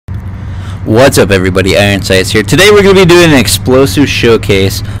What's up, everybody? Iron Sights here. Today we're going to be doing an explosive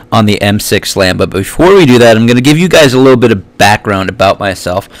showcase on the M6 Slam, but before we do that, I'm going to give you guys a little bit of background about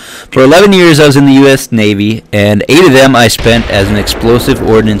myself. For 11 years I was in the U.S. Navy, and 8 of them I spent as an explosive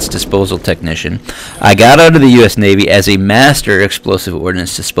ordnance disposal technician. I got out of the U.S. Navy as a master explosive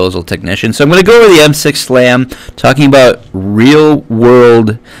ordnance disposal technician, so I'm going to go over the M6 Slam, talking about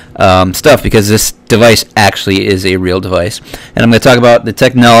real-world stuff, because this device actually is a real device. And I'm going to talk about the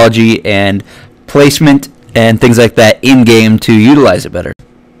technology and placement and things like that in-game to utilize it better.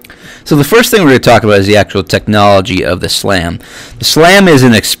 So the first thing we're going to talk about is the actual technology of the Slam. The Slam is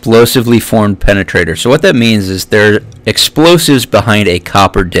an explosively formed penetrator. So what that means is there are explosives behind a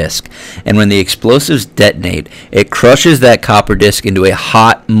copper disc. And when the explosives detonate, it crushes that copper disc into a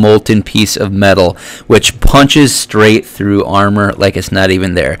hot, molten piece of metal, which punches straight through armor like it's not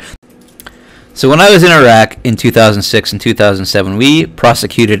even there. So when I was in Iraq in 2006 and 2007, we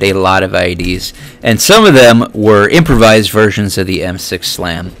prosecuted a lot of IEDs, and some of them were improvised versions of the M6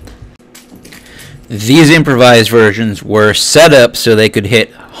 Slam. These improvised versions were set up so they could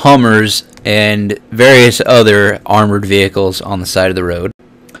hit Hummers and various other armored vehicles on the side of the road.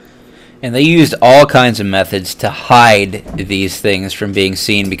 And they used all kinds of methods to hide these things from being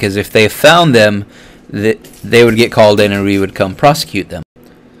seen, because if they found them, they would get called in and we would come prosecute them.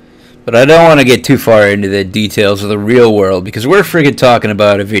 But I don't want to get too far into the details of the real world, because we're friggin' talking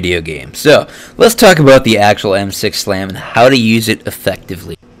about a video game. So, let's talk about the actual M6 Slam and how to use it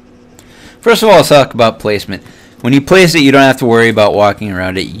effectively. First of all, let's talk about placement. When you place it, you don't have to worry about walking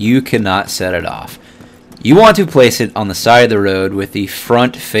around it. You cannot set it off. You want to place it on the side of the road with the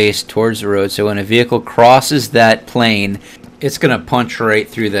front face towards the road, so when a vehicle crosses that plane, it's going to punch right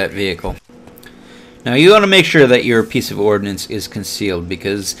through that vehicle. Now you want to make sure that your piece of ordnance is concealed,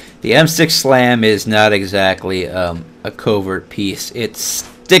 because the M6 Slam is not exactly a covert piece. It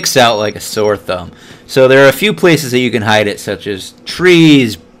sticks out like a sore thumb. So there are a few places that you can hide it, such as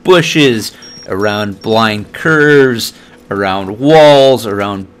trees, bushes, around blind curves, around walls,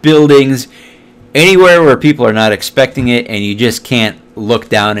 around buildings. Anywhere where people are not expecting it and you just can't look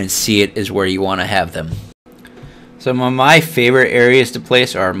down and see it is where you want to have them. Some of my favorite areas to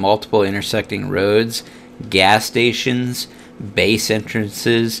place are multiple intersecting roads, gas stations, base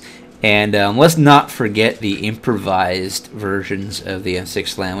entrances, and let's not forget the improvised versions of the M6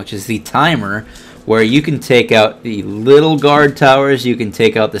 Slam, which is the timer, where you can take out the little guard towers, you can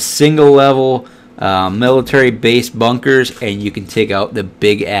take out the single level military base bunkers, and you can take out the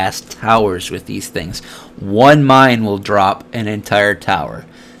big ass towers with these things. One mine will drop an entire tower.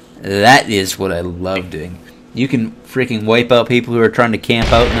 That is what I love doing. You can freaking wipe out people who are trying to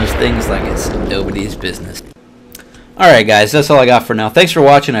camp out in those things like it's nobody's business. Alright guys, that's all I got for now. Thanks for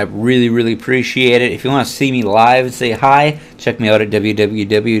watching. I really appreciate it. If you want to see me live and say hi, check me out at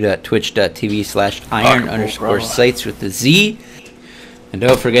www.twitch.tv/iron_sights with the Z. And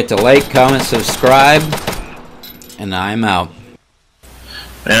don't forget to like, comment, subscribe. And I'm out.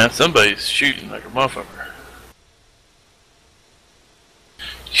 Man, somebody's shooting like a motherfucker.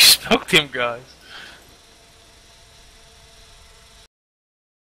 You smoked him, guys.